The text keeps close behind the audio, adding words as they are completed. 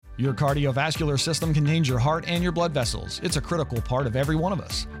Your cardiovascular system contains your heart and your blood vessels. It's a critical part of every one of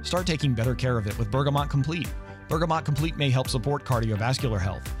us. Start taking better care of it with Bergamot Complete. Bergamot Complete may help support cardiovascular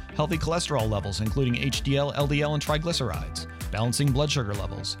health, healthy cholesterol levels including HDL, LDL, and triglycerides, balancing blood sugar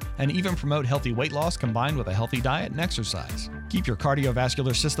levels, and even promote healthy weight loss combined with a healthy diet and exercise. Keep your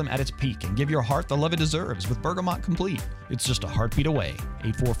cardiovascular system at its peak and give your heart the love it deserves with Bergamot Complete. It's just a heartbeat away.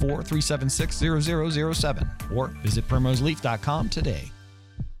 844-376-0007 or visit primroseleaf.com today.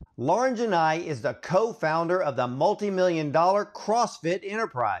 Lauren Janai is the co-founder of the multi-million-dollar CrossFit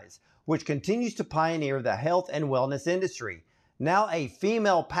enterprise, which continues to pioneer the health and wellness industry. Now a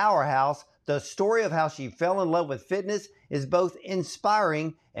female powerhouse, the story of how she fell in love with fitness is both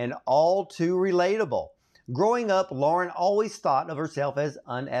inspiring and all too relatable. Growing up, Lauren always thought of herself as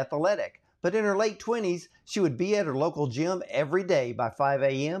unathletic, but in her late 20s, she would be at her local gym every day by 5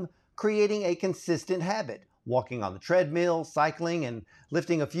 a.m., creating a consistent habit. Walking on the treadmill, cycling, and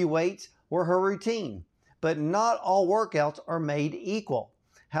lifting a few weights were her routine. But not all workouts are made equal.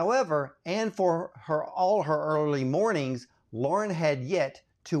 However, and for all her early mornings, Lauren had yet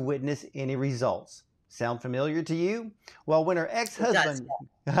to witness any results. Sound familiar to you? Well, when her ex-husband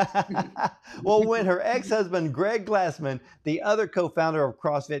Greg Glassman, the other co-founder of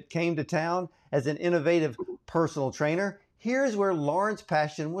CrossFit, came to town as an innovative personal trainer, here's where Lauren's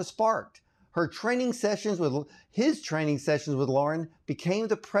passion was sparked. His training sessions with Lauren became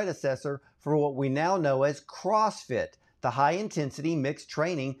the predecessor for what we now know as CrossFit, the high-intensity mixed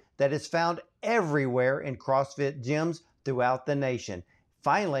training that is found everywhere in CrossFit gyms throughout the nation.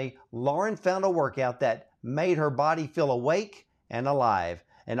 Finally, Lauren found a workout that made her body feel awake and alive.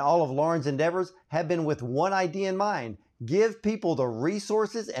 And all of Lauren's endeavors have been with one idea in mind: give people the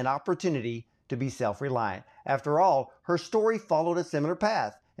resources and opportunity to be self-reliant. After all, her story followed a similar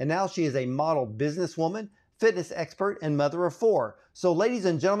path. And now she is a model businesswoman, fitness expert, and mother of 4. So ladies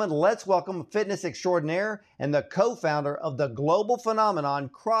and gentlemen, let's welcome fitness extraordinaire and the co-founder of the global phenomenon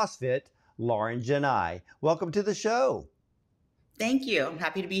CrossFit, Lauren Janai. Welcome to the show. Thank you. I'm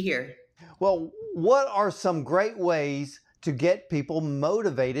happy to be here. Well, what are some great ways to get people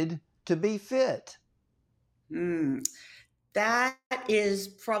motivated to be fit? That is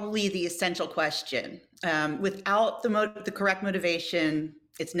probably the essential question. Without the correct motivation,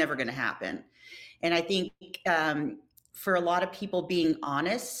 it's never going to happen. And I think for a lot of people, being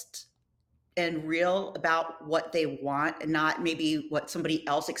honest and real about what they want and not maybe what somebody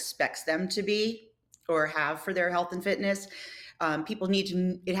else expects them to be or have for their health and fitness, people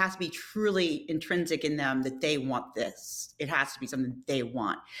it has to be truly intrinsic in them that they want this. It has to be something they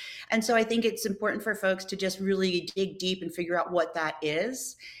want. And so I think it's important for folks to just really dig deep and figure out what that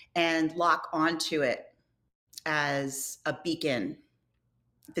is and lock onto it as a beacon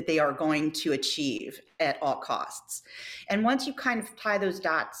that they are going to achieve at all costs. And once you kind of tie those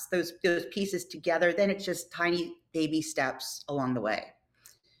dots, those pieces together, then it's just tiny baby steps along the way.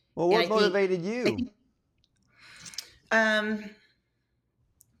 Well, what motivated you? Different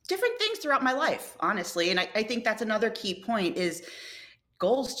things throughout my life, honestly. And I think that's another key point is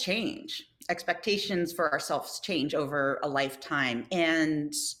goals change. Expectations for ourselves change over a lifetime.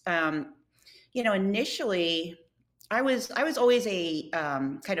 And, initially I was always a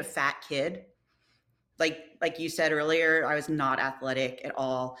kind of fat kid. Like you said earlier, I was not athletic at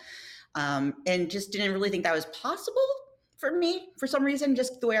all. And just didn't really think that was possible for me for some reason,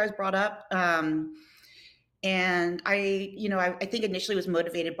 just the way I was brought up. And I think initially was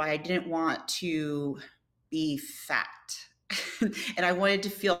motivated by, I didn't want to be fat and I wanted to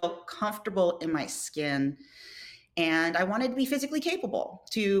feel comfortable in my skin, and I wanted to be physically capable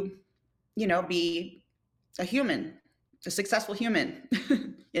to, be a human, a successful human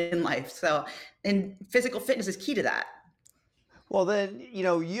in life. So, and physical fitness is key to that. Well, then,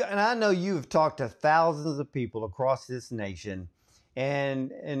 and I know you've talked to thousands of people across this nation.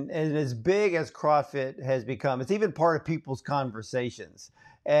 And as big as CrossFit has become, it's even part of people's conversations.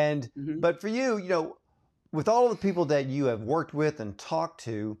 And but for you, with all of the people that you have worked with and talked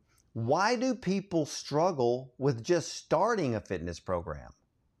to, why do people struggle with just starting a fitness program?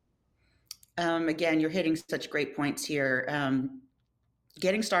 Again, you're hitting such great points here.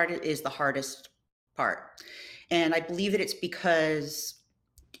 Getting started is the hardest part. And I believe that it's because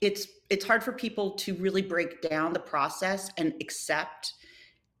it's hard for people to really break down the process and accept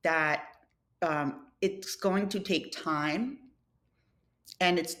that it's going to take time,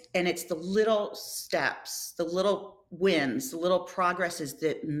 and it's the little steps, the little wins, the little progresses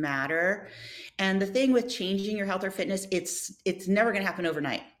that matter. And the thing with changing your health or fitness, it's never going to happen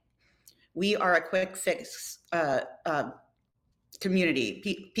overnight. We are a quick fix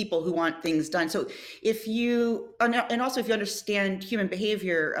community, people who want things done. So if you, and also if you understand human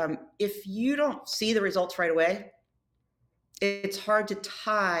behavior, if you don't see the results right away, it's hard to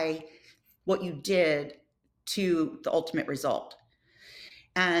tie what you did to the ultimate result.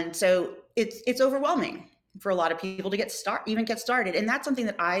 And so it's overwhelming for a lot of people to get started. And that's something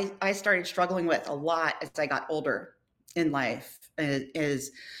that I started struggling with a lot as I got older in life,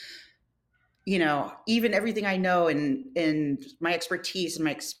 is, you know, even everything I know and my expertise and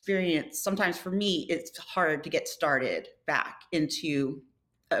my experience, sometimes for me, it's hard to get started back into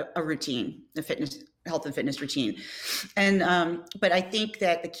a routine, health and fitness routine. And, but I think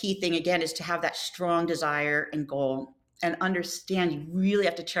that the key thing again is to have that strong desire and goal, and understand you really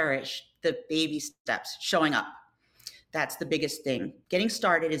have to cherish the baby steps, showing up. That's the biggest thing. Getting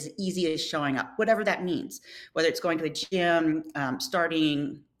started is easy as showing up, whatever that means, whether it's going to a gym,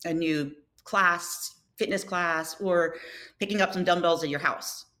 starting a new class, fitness class, or picking up some dumbbells at your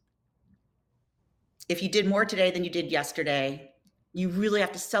house. If you did more today than you did yesterday, you really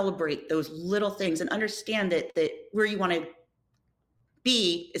have to celebrate those little things and understand that where you want to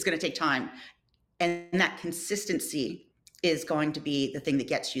be is going to take time. And that consistency is going to be the thing that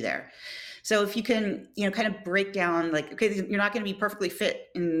gets you there. So if you can, you know, kind of break down, like, okay, you're not going to be perfectly fit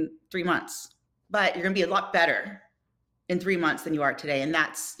in 3 months, but you're going to be a lot better in 3 months than you are today. And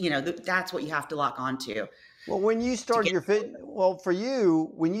that's, you know, that's what you have to lock onto. Well, when you started for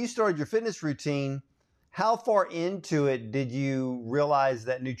you, when you started your fitness routine, how far into it did you realize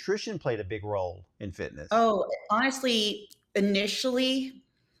that nutrition played a big role in fitness? Oh, honestly, initially,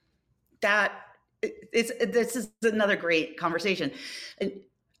 this is another great conversation.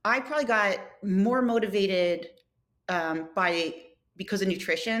 I probably got more motivated because of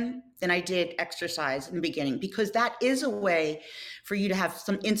nutrition than I did exercise in the beginning, because that is a way for you to have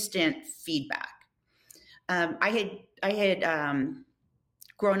some instant feedback. I had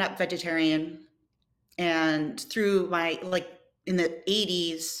grown up vegetarian, and through my, like, in the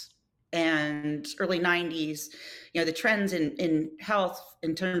 80s and early 90s, you know, the trends in health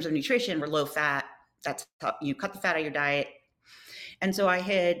in terms of nutrition were low fat. That's how you cut the fat out of your diet. And so I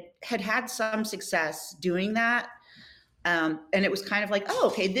had some success doing that. And it was kind of like, oh,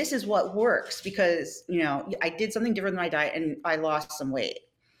 okay, this is what works, because, you know, I did something different in my diet and I lost some weight.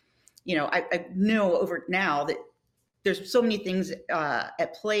 You know, I know over now that there's so many things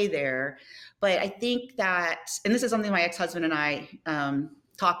at play there. But I think that, and this is something my ex-husband and I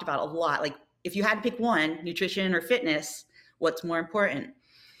talked about a lot, like, if you had to pick one, nutrition or fitness, what's more important?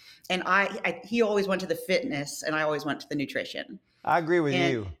 And he always went to the fitness and I always went to the nutrition. I agree with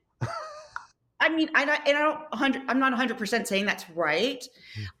you. I mean, I'm not 100% saying that's right.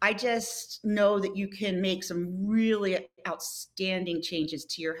 I just know that you can make some really outstanding changes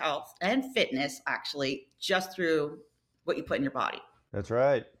to your health and fitness, actually, just through what you put in your body. That's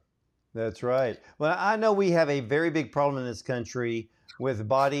right. That's right. Well, I know we have a very big problem in this country with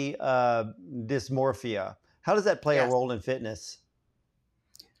body dysmorphia. How does that play a role in fitness?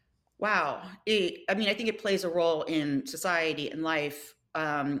 Wow. I mean, I think it plays a role in society and life.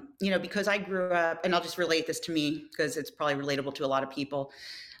 You know, because I grew up, and I'll just relate this to me because it's probably relatable to a lot of people.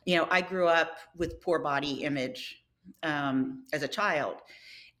 You know, I grew up with poor body image as a child,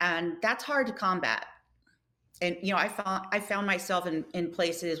 and that's hard to combat. And, you know, I found myself in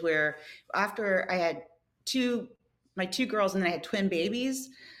places where after I had my two girls and then I had twin babies,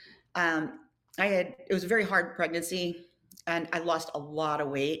 it was a very hard pregnancy, and I lost a lot of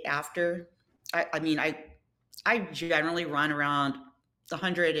weight after. I generally run around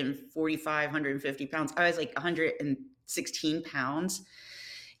 145, 150 pounds. I was like 116 pounds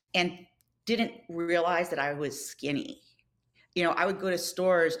and didn't realize that I was skinny. You know, I would go to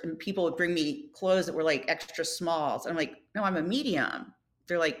stores and people would bring me clothes that were like extra smalls. I'm like, no, I'm a medium.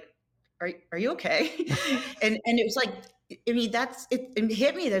 They're like, are you okay? and it was like, I mean, it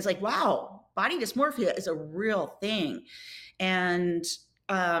hit me. There's like, wow, body dysmorphia is a real thing. And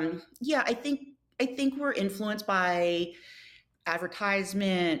yeah, I think we're influenced by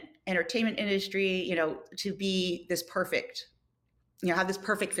advertisement, entertainment industry, you know, to be this perfect, you know, have this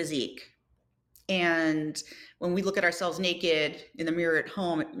perfect physique. And when we look at ourselves naked in the mirror at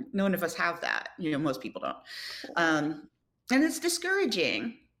home, none of us have that. You know, most people don't. And it's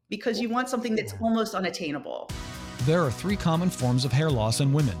discouraging because you want something that's almost unattainable. There are 3 common forms of hair loss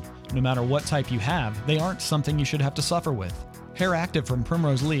in women. No matter what type you have, they aren't something you should have to suffer with. Hair Active from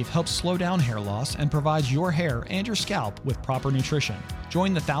Primrose Leaf helps slow down hair loss and provides your hair and your scalp with proper nutrition.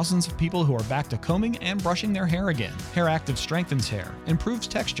 Join the thousands of people who are back to combing and brushing their hair again. Hair Active strengthens hair, improves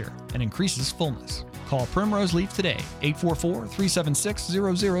texture, and increases fullness. Call Primrose Leaf today,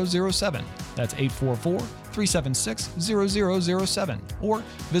 844-376-0007. That's 376-0007 or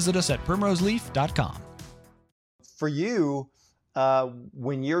visit us at primroseleaf.com. For you,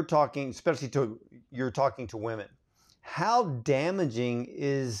 when you're talking, you're talking to women, how damaging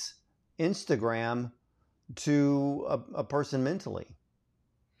is Instagram to a person mentally?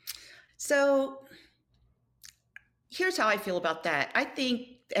 So here's how I feel about that. I think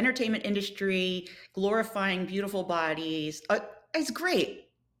the entertainment industry glorifying beautiful bodies is great.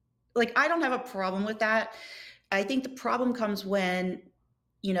 Like, I don't have a problem with that. I think the problem comes when,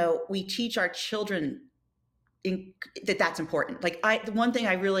 we teach our children that's important. Like, one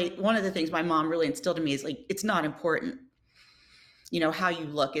of the things my mom really instilled in me is, like, it's not important. How you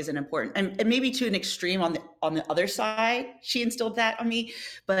look isn't important. And maybe to an extreme on the other side, she instilled that on me.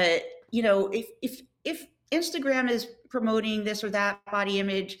 But, if Instagram is promoting this or that body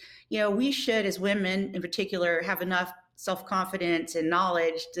image, we should, as women in particular, have enough self-confidence and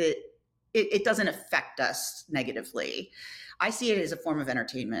knowledge that it doesn't affect us negatively. I see it as a form of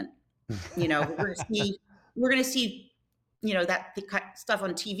entertainment. We're going to see, that stuff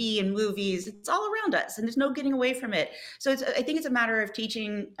on TV and movies. It's all around us, and there's no getting away from it. So I think it's a matter of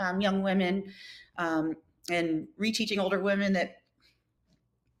teaching young women and reteaching older women that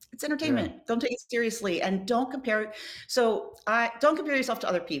it's entertainment. Yeah. Don't take it seriously, and don't compare. Don't compare yourself to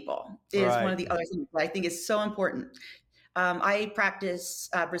other people is right. One of the other things that I think is so important. I practice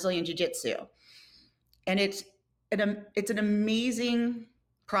Brazilian Jiu-Jitsu, and it's an amazing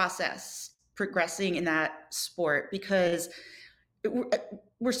process progressing in that sport because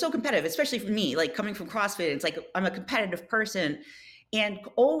we're so competitive, especially for me, like coming from CrossFit. It's like I'm a competitive person and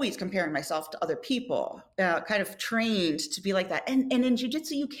always comparing myself to other people, kind of trained to be like that. And in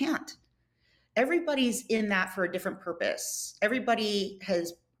jiu-jitsu, you can't. Everybody's in that for a different purpose. Everybody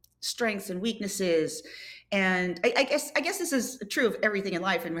has strengths and weaknesses. And I guess this is true of everything in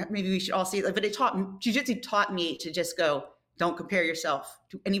life, and maybe we should all see it, but jiu-jitsu taught me to just go, don't compare yourself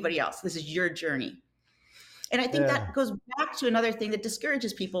to anybody else. This is your journey. And I think that goes back to another thing that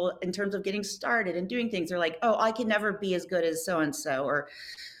discourages people in terms of getting started and doing things. They're like, oh, I can never be as good as so-and-so, or,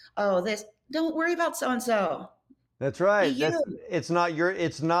 oh, don't worry about so-and-so. That's right.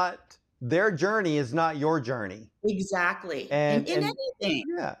 Their journey is not your journey. Exactly. And in anything.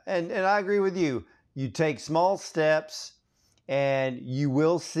 Yeah. And I agree with you. You take small steps and you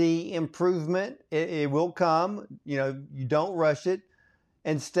will see improvement. It will come. You don't rush it.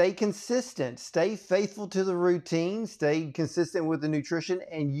 And stay consistent. Stay faithful to the routine. Stay consistent with the nutrition,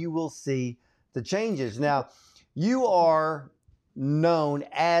 and you will see the changes. Now, you are known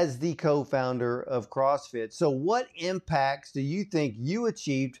as the co-founder of CrossFit. So what impacts do you think you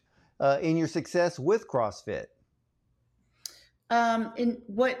achieved in your success with CrossFit?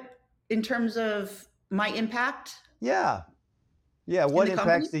 In terms of my impact? Yeah. What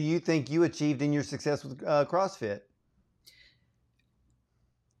impacts do you think you achieved in your success with CrossFit?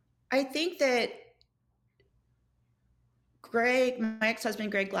 I think that Greg, my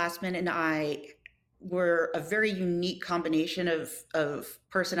ex-husband, Greg Glassman, and I were a very unique combination of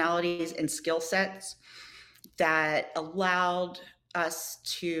personalities and skill sets that allowed us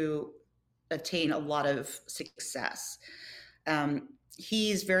to attain a lot of success.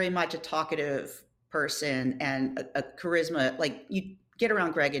 He's very much a talkative person and a charisma. Like, you get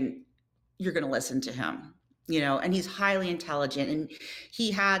around Greg and you're going to listen to him. And he's highly intelligent, and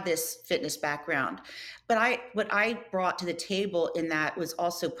he had this fitness background. But what I brought to the table in that was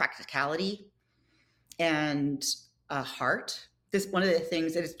also practicality and heart. One of the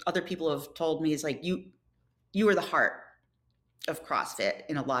things that other people have told me is, like, you are the heart of CrossFit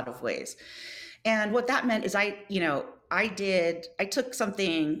in a lot of ways. And what that meant is Greg and I took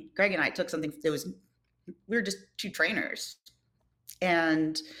something that we were just two trainers,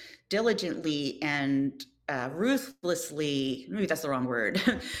 and diligently and ruthlessly, maybe that's the wrong word,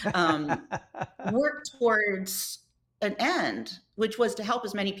 work towards an end, which was to help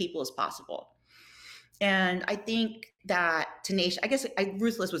as many people as possible. And I think that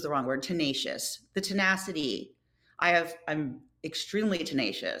ruthless was the wrong word, tenacious. The tenacity, I'm extremely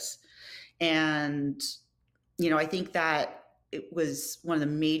tenacious. And, I think that it was one of the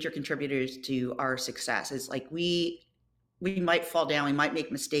major contributors to our success. Is like, we might fall down, we might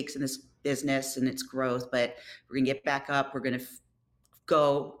make mistakes in this business and its growth, but we're going to get back up. We're going to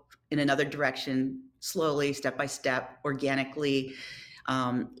go in another direction, slowly, step by step, organically,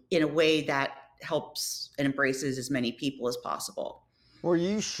 in a way that helps and embraces as many people as possible. Were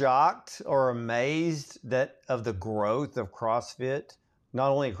you shocked or amazed of the growth of CrossFit,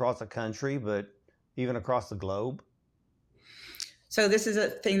 not only across the country, but even across the globe? So this is a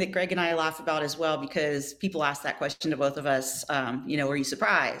thing that Greg and I laugh about as well, because people ask that question to both of us, were you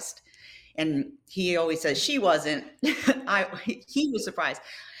surprised? And he always says she wasn't. He was surprised.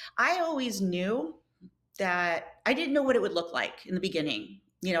 I always knew that I didn't know what it would look like in the beginning.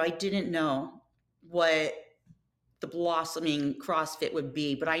 I didn't know what the blossoming CrossFit would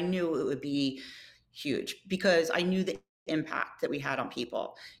be, but I knew it would be huge because I knew the impact that we had on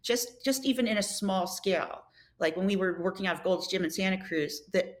people, just even in a small scale. Like when we were working out of Gold's Gym in Santa Cruz,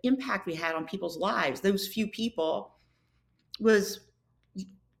 the impact we had on people's lives, those few people, was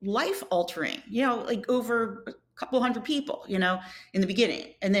life altering, like over a couple hundred people, in the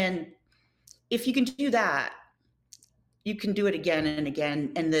beginning. And then if you can do that, you can do it again and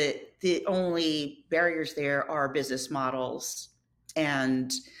again. And the only barriers there are business models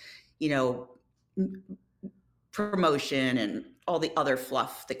and, promotion and all the other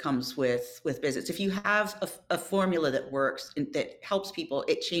fluff that comes with business. If you have a formula that works and that helps people,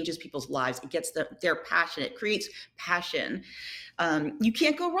 it changes people's lives, it gets their passion, it creates passion. You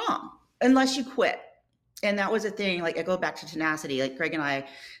can't go wrong unless you quit. And that was a thing. Like I go back to tenacity. Like Greg and I,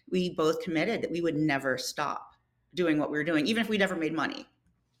 we both committed that we would never stop doing what we were doing, even if we never made money,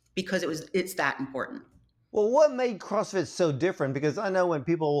 because it's that important. Well, what made CrossFit so different? Because I know when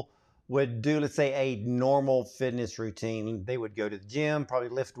people would do, let's say, a normal fitness routine, they would go to the gym, probably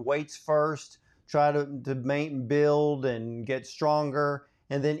lift weights first, try to build and get stronger,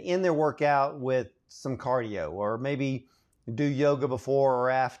 and then end their workout with some cardio, or maybe do yoga before or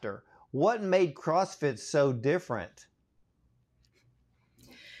after. What made CrossFit so different?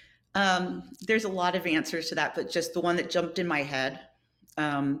 There's a lot of answers to that, but just the one that jumped in my head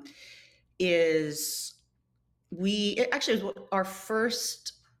is it actually was our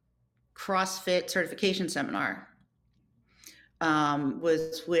first CrossFit certification seminar.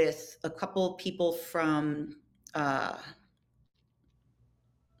 Was with a couple people from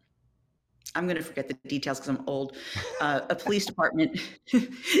I'm going to forget the details because I'm old, a police department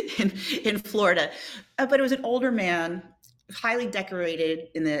in Florida. But it was an older man, highly decorated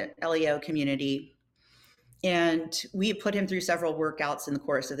in the LEO community. And we had put him through several workouts in the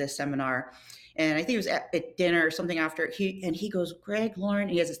course of this seminar. And I think it was at dinner or something after. He goes, Greg, Lauren,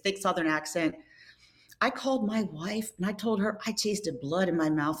 he has a thick Southern accent. I called my wife and I told her I tasted blood in my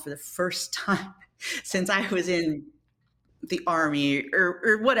mouth for the first time since I was in the Army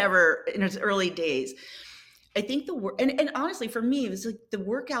or whatever in its early days. I think and honestly for me, it was like the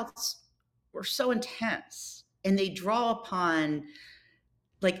workouts were so intense and they draw upon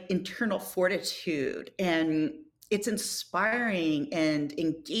like internal fortitude, and it's inspiring and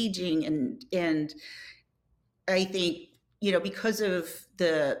engaging. And I think, because of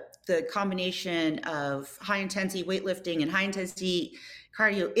the combination of high intensity weightlifting and high intensity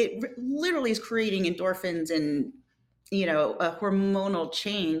cardio, it literally is creating endorphins and a hormonal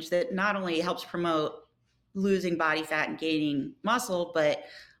change that not only helps promote losing body fat and gaining muscle, but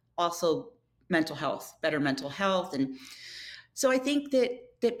also mental health, better mental health. And so I think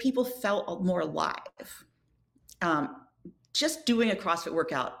that people felt more alive. Just doing a CrossFit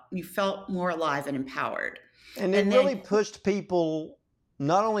workout, you felt more alive and empowered. And it really pushed people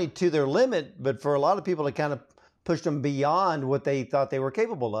not only to their limit, but for a lot of people to kind of push them beyond what they thought they were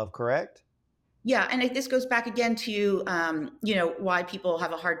capable of, correct? Yeah, and this goes back again to, why people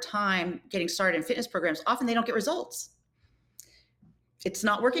have a hard time getting started in fitness programs. Often they don't get results. It's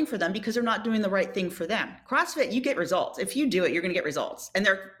not working for them because they're not doing the right thing for them. CrossFit, you get results. If you do it, you're going to get results, and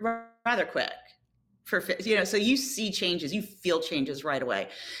they're rather quick. So you see changes, you feel changes right away,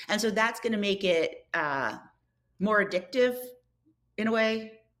 and so that's going to make it more addictive in a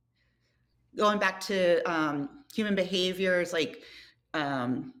way. Going back to human behavior, it's like.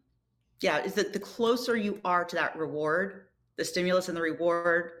 Is that the closer you are to that reward, the stimulus and the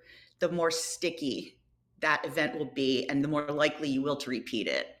reward, the more sticky that event will be and the more likely you will to repeat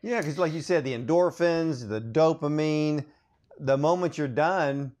it. Yeah, because like you said, the endorphins, the dopamine, the moment you're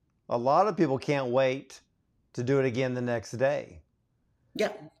done, a lot of people can't wait to do it again the next day.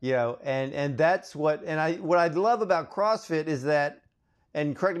 Yeah. And that's what I love about CrossFit is that,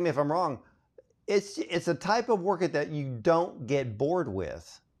 and correct me if I'm wrong, it's a type of workout that you don't get bored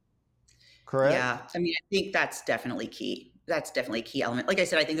with. Correct? Yeah. I mean, I think that's definitely key. That's definitely a key element. Like I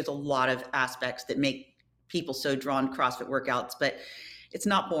said, I think there's a lot of aspects that make people so drawn to CrossFit workouts, but it's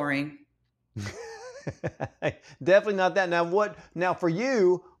not boring. Definitely not that. Now for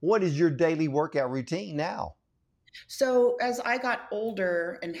you, what is your daily workout routine now? So as I got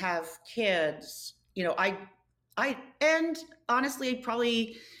older and have kids, I and honestly,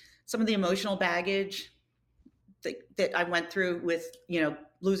 probably some of the emotional baggage that I went through with,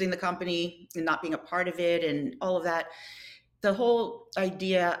 losing the company and not being a part of it and all of that. The whole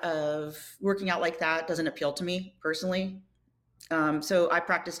idea of working out like that doesn't appeal to me personally. So I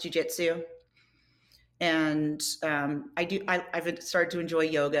practice jujitsu, and I've started to enjoy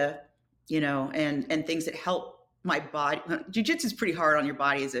yoga, and things that help my body. Jujitsu is pretty hard on your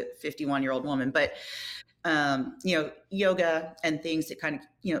body as a 51-year-old woman, but yoga and things that kind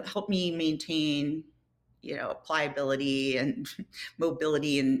of, help me maintain, pliability and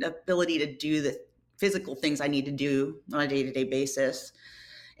mobility and ability to do the physical things I need to do on a day-to-day basis.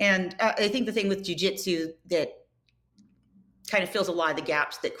 And I think the thing with jiu-jitsu that kind of fills a lot of the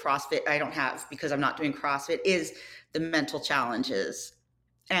gaps that CrossFit I don't have because I'm not doing CrossFit is the mental challenges.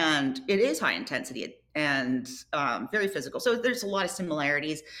 And it is high intensity and very physical. So there's a lot of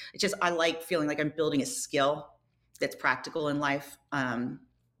similarities. It's just, I like feeling like I'm building a skill that's practical in life on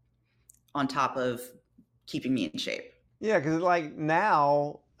top of keeping me in shape. Yeah, because like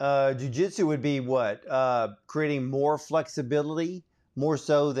now, jiu-jitsu would be what? Creating more flexibility, more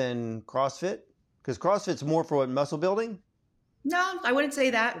so than CrossFit? Because CrossFit's more for what, muscle building? No, I wouldn't say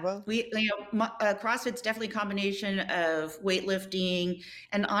that. Well, CrossFit's definitely a combination of weightlifting,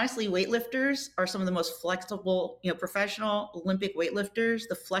 and honestly, weightlifters are some of the most flexible, professional Olympic weightlifters.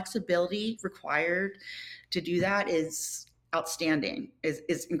 The flexibility required to do that is outstanding,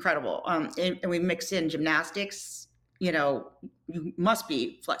 is incredible. And we mix in gymnastics. You must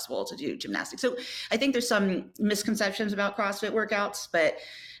be flexible to do gymnastics. So I think there's some misconceptions about CrossFit workouts, but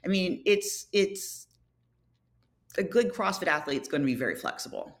I mean, it's a good CrossFit athlete is going to be very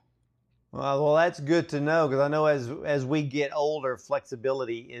flexible. Well, that's good to know, because I know as we get older,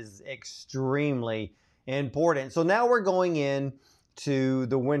 flexibility is extremely important. So now we're going into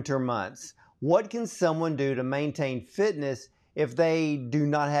the winter months. What can someone do to maintain fitness if they do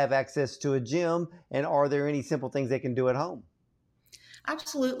not have access to a gym? And are there any simple things they can do at home?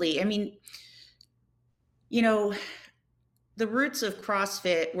 Absolutely. I mean, the roots of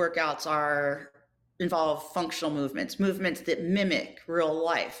CrossFit workouts involve functional movements that mimic real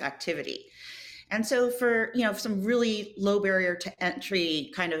life activity. And so for, some really low barrier to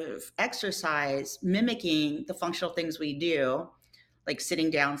entry kind of exercise, mimicking the functional things we do, like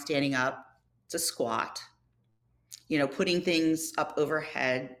sitting down, standing up, it's a squat, putting things up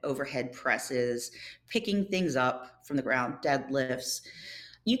overhead presses, picking things up from the ground, deadlifts.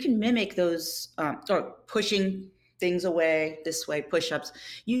 You can mimic those, or pushing things away this way, push-ups.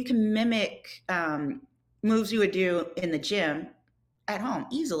 You can mimic moves you would do in the gym at home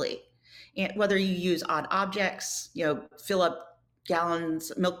easily. And whether you use odd objects, fill up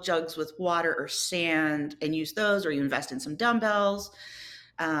milk jugs with water or sand and use those, or you invest in some dumbbells.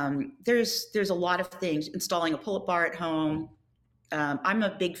 There's a lot of things. Installing a pull-up bar at home. I'm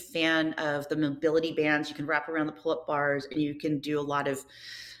a big fan of the mobility bands. You can wrap around the pull-up bars, and you can do a lot of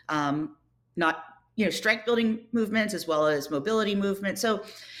strength building movements as well as mobility movements. So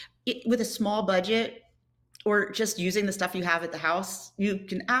with a small budget, or just using the stuff you have at the house, you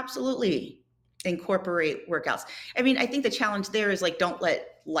can absolutely incorporate workouts. I mean, I think the challenge there is don't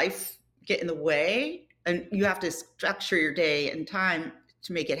let life get in the way, and you have to structure your day and time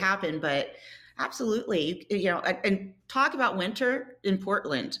to make it happen. But absolutely, and talk about winter in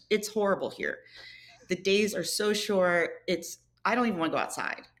Portland. It's horrible here. The days are so short. I don't even want to go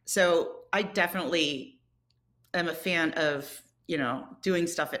outside. So I definitely am a fan of, doing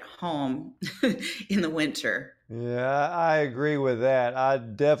stuff at home in the winter. Yeah, I agree with that. I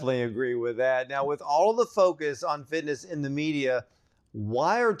definitely agree with that. Now, with all the focus on fitness in the media,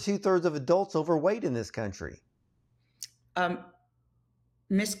 why are 2/3 of adults overweight in this country?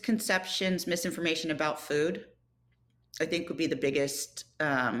 Misconceptions, misinformation about food, I think would be the biggest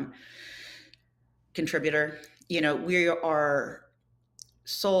contributor. We are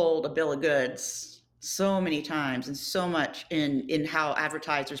sold a bill of goods so many times and so much in how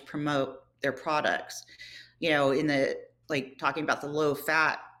advertisers promote their products, in the, talking about the low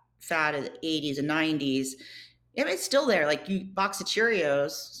fat of the 80s and 90s. It's still there. You box of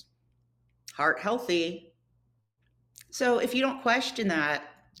Cheerios, heart healthy. So if you don't question that,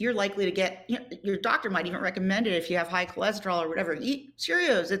 you're likely to get, your doctor might even recommend it if you have high cholesterol or whatever. Eat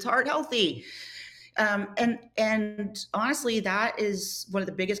Cheerios, it's heart healthy. And honestly, that is one of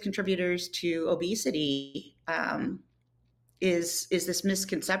the biggest contributors to obesity, is this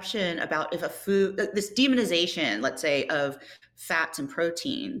misconception about if a food, this demonization, let's say, of fats and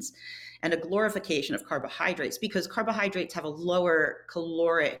proteins, and a glorification of carbohydrates, because carbohydrates have a lower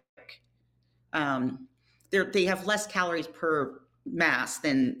caloric, they have less calories per mass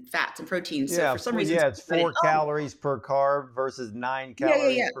than fats and proteins. So for some reason, it's 4 calories per carb versus 9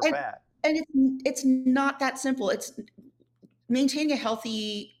 calories per fat. And it's not that simple. It's maintaining a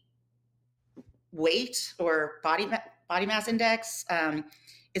healthy weight or body mass index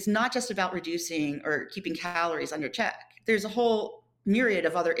it's not just about reducing or keeping calories under check. There's a whole myriad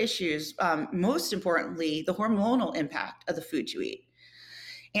of other issues. Most importantly, the hormonal impact of the food you eat.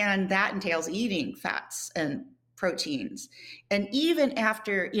 And that entails eating fats and proteins. And even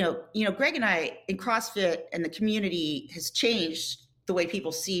after, Greg and I in CrossFit and the community has changed the way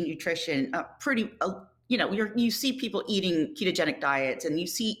people see nutrition you see people eating ketogenic diets, and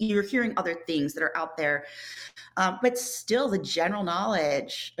you're hearing other things that are out there. But still the general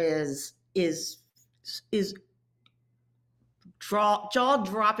knowledge is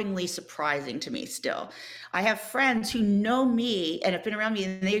jaw-droppingly surprising to me still. I have friends who know me and have been around me,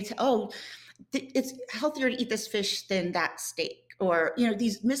 and they say, it's healthier to eat this fish than that steak. Or,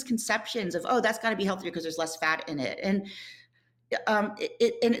 these misconceptions of, that's got to be healthier because there's less fat in it. And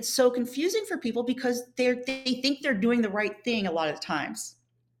it's so confusing for people because they think they're doing the right thing a lot of the times.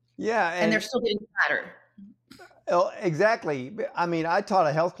 Yeah. And they're still getting fatter. Oh, exactly. I mean, I taught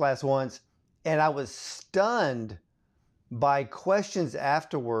a health class once, and I was stunned by questions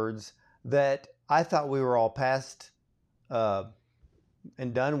afterwards that I thought we were all past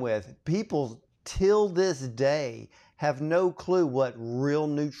and done with. People till this day have no clue what real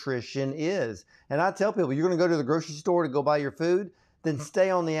nutrition is. And I tell people, you're going to go to the grocery store to go buy your food, then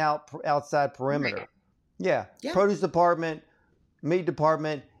stay on the outside perimeter. Right. Yeah. Produce department, meat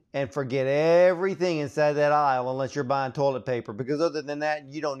department, and forget everything inside that aisle unless you're buying toilet paper. Because other than that,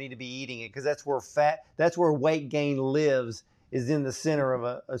 you don't need to be eating it, because that's where weight gain lives, is in the center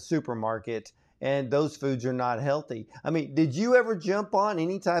of a supermarket. And those foods are not healthy. I mean, did you ever jump on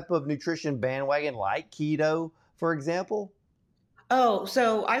any type of nutrition bandwagon like keto, for example? Oh,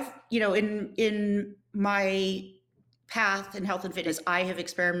 so I've, in my path in health and fitness, I have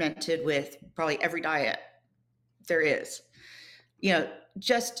experimented with probably every diet there is.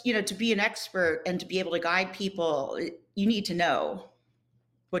 Just, to be an expert and to be able to guide people, you need to know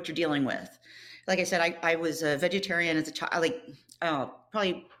what you're dealing with. Like I said, I was a vegetarian as a child,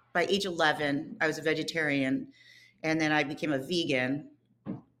 probably by age 11, I was a vegetarian, and then I became a vegan.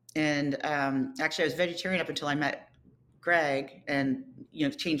 And actually I was vegetarian up until I met Greg and,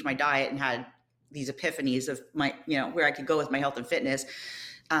 changed my diet and had these epiphanies of my, where I could go with my health and fitness.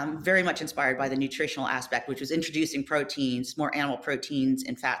 Very much inspired by the nutritional aspect, which was introducing proteins, more animal proteins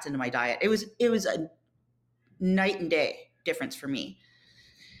and fats into my diet. It was a night and day difference for me.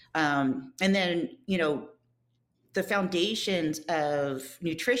 And then, the foundations of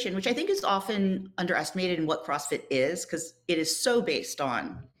nutrition, which I think is often underestimated in what CrossFit is, because it is so based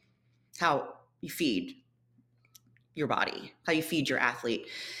on how you feed your body, how you feed your athlete.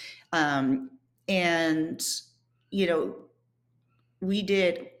 I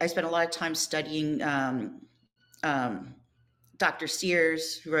spent a lot of time studying Dr.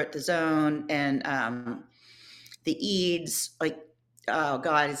 Sears, who wrote The Zone, and the Eades, oh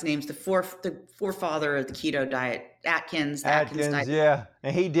God, his name's the forefather of the keto diet, Atkins diet. Yeah.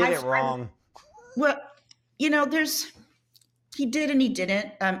 And he did it wrong. Well, he did and he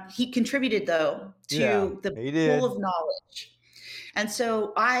didn't. He contributed though to the pool of knowledge. And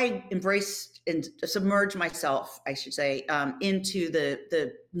so I embraced and submerged myself, I should say, into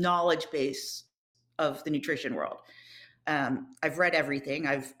the knowledge base of the nutrition world. I've read everything.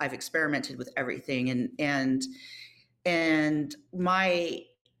 I've experimented with everything, and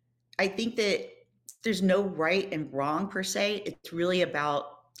I think that there's no right and wrong per se. It's really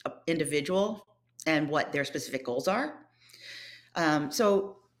about an individual and what their specific goals are.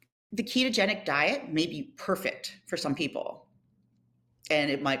 So the ketogenic diet may be perfect for some people,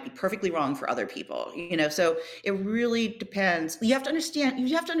 and it might be perfectly wrong for other people, so it really depends. You have to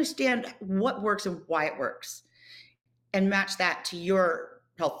understand what works and why it works, and match that to your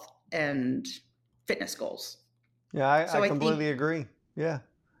health and fitness goals. Yeah, I completely agree. Yeah.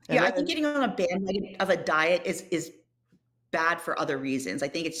 I think getting on a bandwagon of a diet is bad for other reasons. I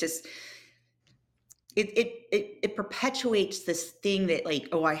think it's just, it perpetuates this thing that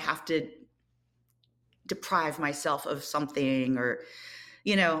I have to deprive myself of something, or,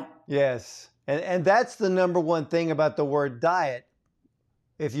 Yes. And that's the number one thing about the word diet.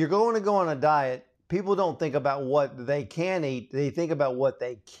 If you're going to go on a diet, people don't think about what they can eat. They think about what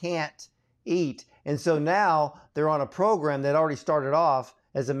they can't eat. And so now they're on a program that already started off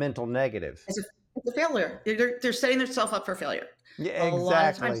as a mental negative. It's a failure. They're setting themselves up for failure. Yeah, exactly. A lot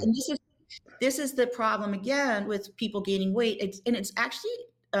of times. And this is the problem again with people gaining weight. It's actually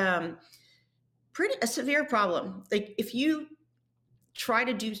a severe problem. Like, if you try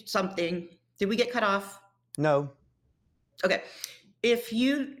to do something, did we get cut off? No. Okay. If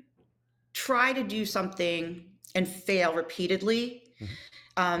you try to do something and fail repeatedly,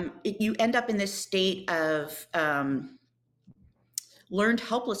 you end up in this state of learned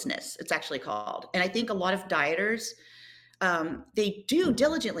helplessness, it's actually called. And I think a lot of dieters, they do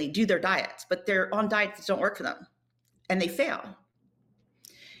diligently do their diets, but they're on diets that don't work for them and they fail.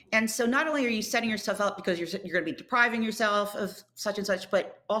 And so not only are you setting yourself up because you're going to be depriving yourself of such and such,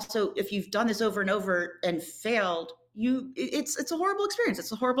 but also if you've done this over and over and failed, it's a horrible experience.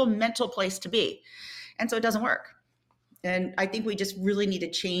 It's a horrible mental place to be. And so it doesn't work. And I think we just really need to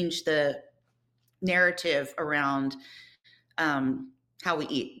change the narrative around how we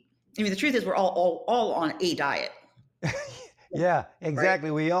eat. I mean, the truth is we're all on a diet. Yeah, exactly.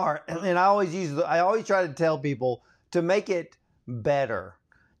 Right? We are. And I always try to tell people to make it better.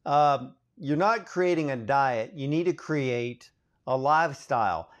 You're not creating a diet. You need to create a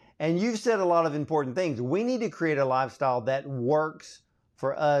lifestyle. And you've said a lot of important things. We need to create a lifestyle that works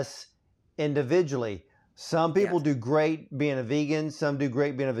for us individually. Some people do great being a vegan. Some do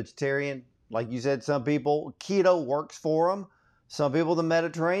great being a vegetarian. Like you said, some people, keto works for them. Some people, the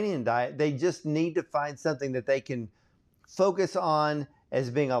Mediterranean diet. They just need to find something that they can focus on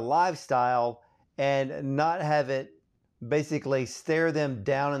as being a lifestyle and not have it basically stare them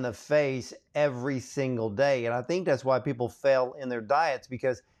down in the face every single day. And I think that's why people fail in their diets,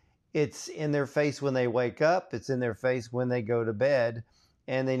 because it's in their face when they wake up, it's in their face when they go to bed,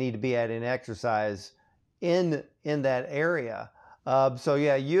 and they need to be adding exercise in that area. So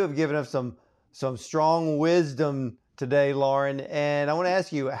yeah, you have given us some strong wisdom today, Lauren. And I want to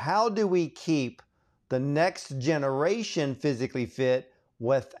ask you, how do we keep the next generation physically fit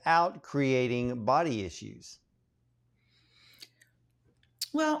without creating body issues?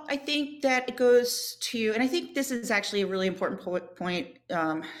 Well, I think that it goes to, and I think this is actually a really important point.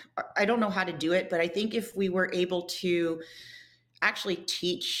 I don't know how to do it, but I think if we were able to actually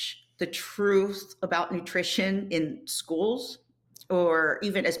teach the truth about nutrition in schools, or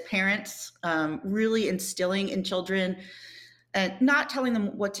even as parents, really instilling in children and not telling them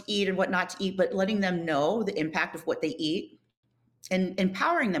what to eat and what not to eat, but letting them know the impact of what they eat and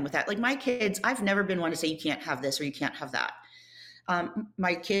empowering them with that. Like my kids, I've never been one to say you can't have this or you can't have that.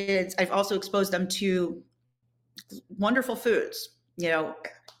 My kids, I've also exposed them to wonderful foods,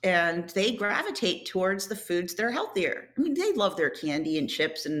 and they gravitate towards the foods that are healthier. I mean, they love their candy and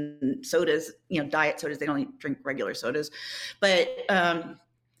chips and sodas, diet sodas. They don't drink regular sodas, but, and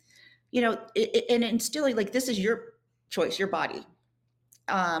instilling like, this is your choice, your body,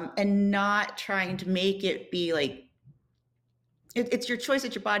 and not trying to make it be like, it's your choice,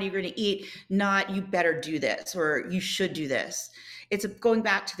 it's your body, you're going to eat, not you better do this or you should do this. It's going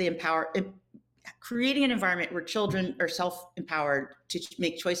back to creating an environment where children are self-empowered to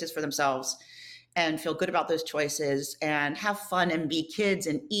make choices for themselves and feel good about those choices and have fun and be kids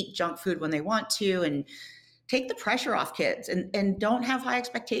and eat junk food when they want to and take the pressure off kids and don't have high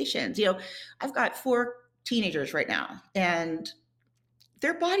expectations. I've got 4 teenagers right now and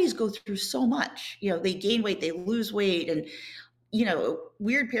their bodies go through so much. They gain weight, they lose weight, and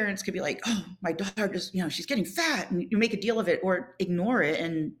weird parents could be like, oh, my daughter just, she's getting fat, and you make a deal of it or ignore it.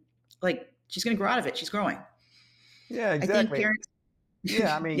 And like, she's going to grow out of it. She's growing. Yeah, exactly. I think parents,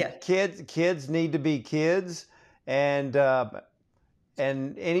 yeah. I mean, kids need to be kids, and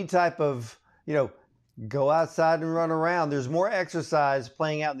any type of, go outside and run around. There's more exercise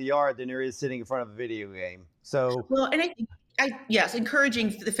playing out in the yard than there is sitting in front of a video game. So, well, and I think, yes,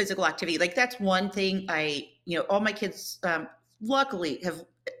 encouraging the physical activity. Like that's one thing all my kids, luckily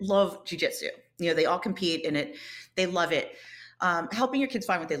love jujitsu. They all compete in it. They love it. Helping your kids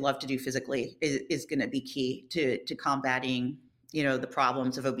find what they love to do physically is going to be key to combating, the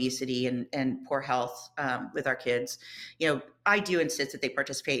problems of obesity and poor health with our kids. I do insist that they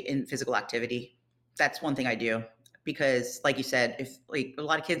participate in physical activity. That's one thing I do, because like you said, if like a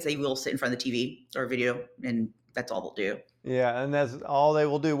lot of kids, they will sit in front of the TV or video and that's all they'll do. Yeah. And that's all they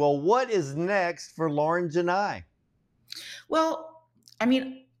will do. Well, what is next for Lauren Janai? Well, I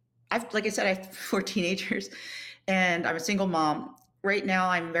mean, like I said, I have 4 teenagers and I'm a single mom. Right now,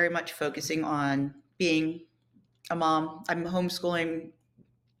 I'm very much focusing on being a mom. I'm homeschooling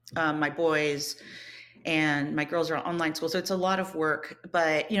my boys, and my girls are on online school. So it's a lot of work.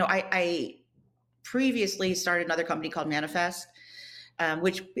 But, I previously started another company called Manifest,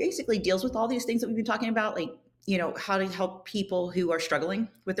 which basically deals with all these things that we've been talking about, like, how to help people who are struggling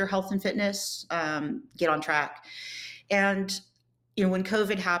with their health and fitness get on track. And, when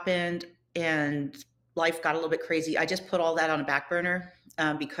COVID happened and life got a little bit crazy, I just put all that on a back burner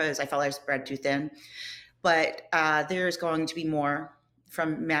because I felt I was spread too thin. But there's going to be more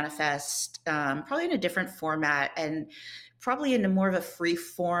from Manifest, probably in a different format and probably in a more of a free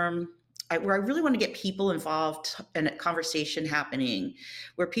form where I really want to get people involved and a conversation happening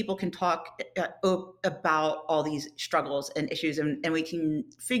where people can talk about all these struggles and issues, and we can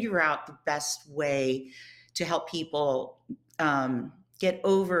figure out the best way to help people get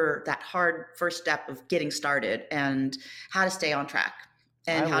over that hard first step of getting started, and how to stay on track,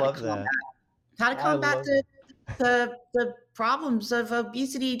 and how to combat the problems of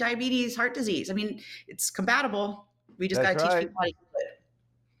obesity, diabetes, heart disease. I mean, it's combatable. We just got to teach people how to do it.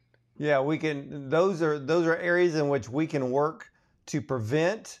 Yeah, we can. Those are areas in which we can work to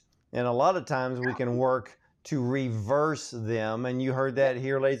prevent, and a lot of times we can work to reverse them. And you heard that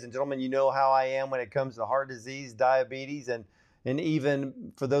here, ladies and gentlemen. You know how I am when it comes to heart disease, diabetes, and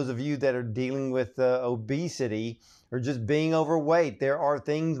even for those of you that are dealing with obesity or just being overweight, there are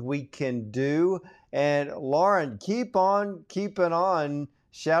things we can do. And Lauren, keep on keeping on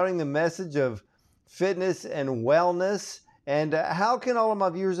shouting the message of fitness and wellness. And how can all of my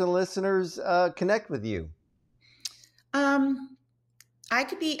viewers and listeners connect with you?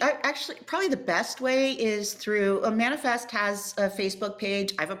 Actually, probably the best way is through Manifest has a Facebook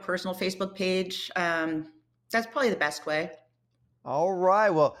page. I have a personal Facebook page. That's probably the best way. All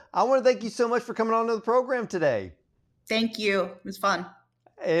right. Well, I want to thank you so much for coming on to the program today. Thank you. It was fun.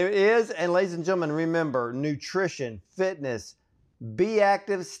 It is. And ladies and gentlemen, remember, nutrition, fitness, be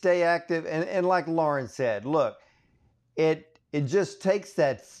active, stay active. And like Lauren said, look, it just takes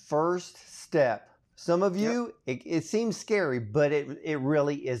that first step. Some of you, it seems scary, but it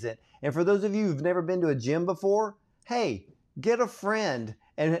really isn't. And for those of you who've never been to a gym before, hey, get a friend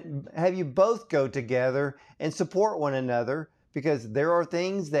and have you both go together and support one another, because there are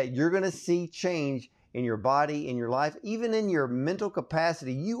things that you're going to see change in your body, in your life, even in your mental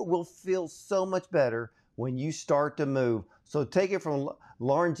capacity. You will feel so much better when you start to move. So take it from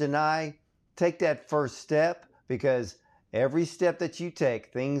Lauren and I, take that first step, because every step that you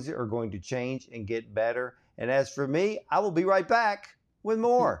take, things are going to change and get better. And as for me, I will be right back with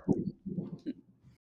more.